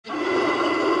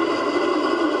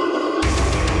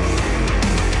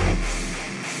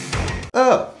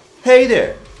Oh, hey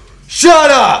there. Shut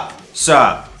up!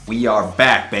 Sup, we are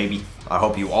back, baby. I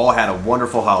hope you all had a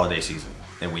wonderful holiday season.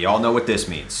 And we all know what this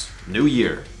means. New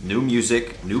year, new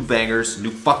music, new bangers,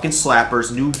 new fucking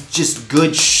slappers, new just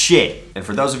good shit. And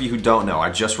for those of you who don't know,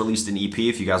 I just released an EP.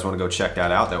 If you guys want to go check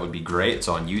that out, that would be great. It's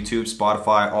on YouTube,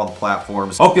 Spotify, all the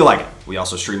platforms. Hope you like it. We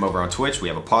also stream over on Twitch. We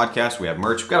have a podcast, we have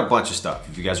merch, we've got a bunch of stuff.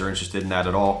 If you guys are interested in that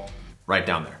at all, right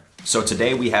down there. So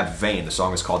today we have Vane. The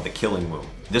song is called The Killing Womb.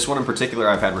 This one in particular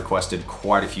I've had requested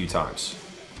quite a few times.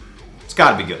 It's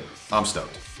gotta be good. I'm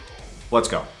stoked. Let's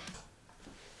go.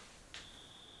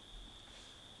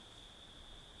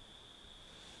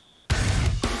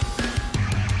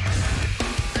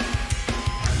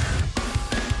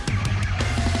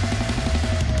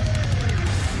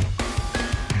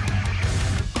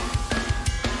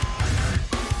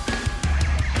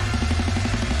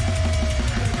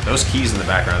 Those keys in the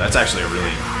background, that's actually a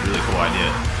really, really cool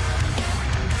idea.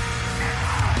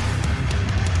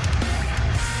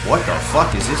 What the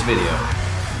fuck is this video?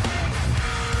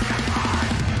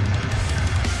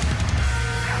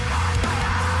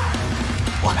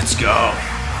 Let's go.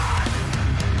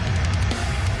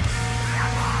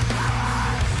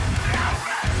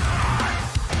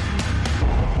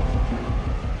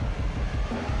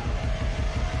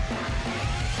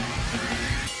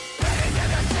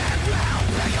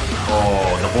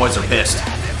 Oh, the boys are pissed.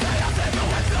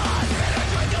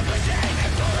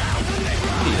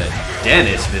 I need a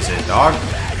dentist visit, dog.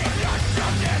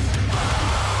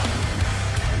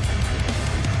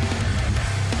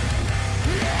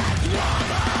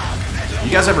 You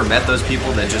guys ever met those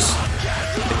people that just,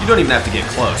 you don't even have to get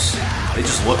close. They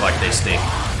just look like they stink.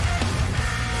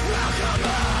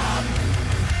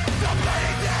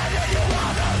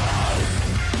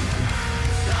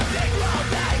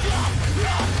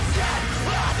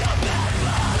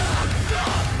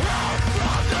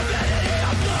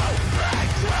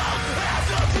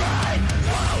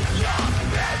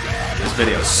 This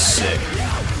video is sick.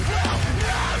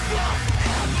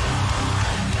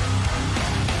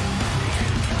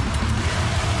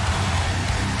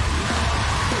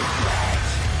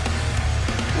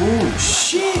 Ooh,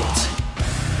 shit!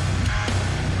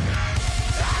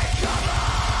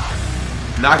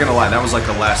 Not gonna lie, that was like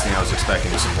the last thing I was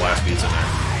expecting with some blast beats in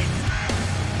there.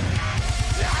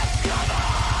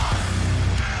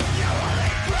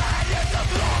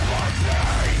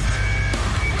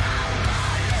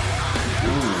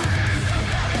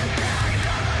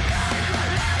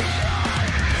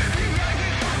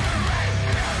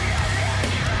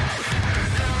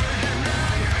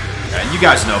 You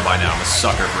guys know by now I'm a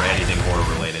sucker for anything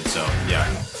horror related, so yeah.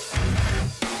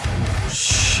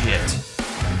 Shit.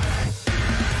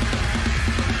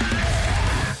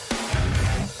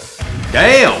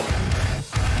 Damn!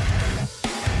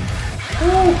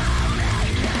 Woo.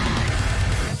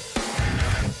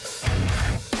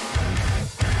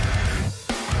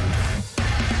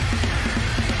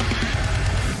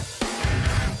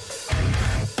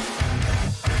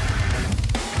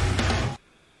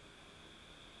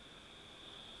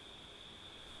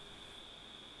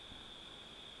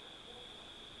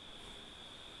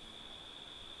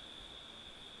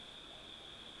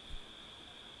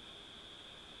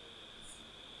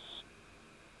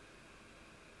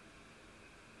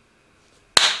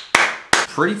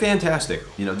 Pretty fantastic.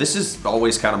 You know, this is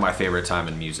always kind of my favorite time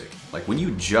in music. Like when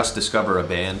you just discover a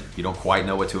band, you don't quite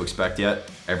know what to expect yet.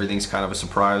 Everything's kind of a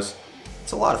surprise.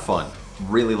 It's a lot of fun.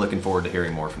 Really looking forward to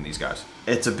hearing more from these guys.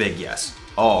 It's a big yes.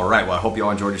 All right, well, I hope you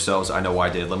all enjoyed yourselves. I know I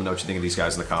did. Let me know what you think of these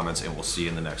guys in the comments, and we'll see you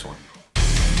in the next one.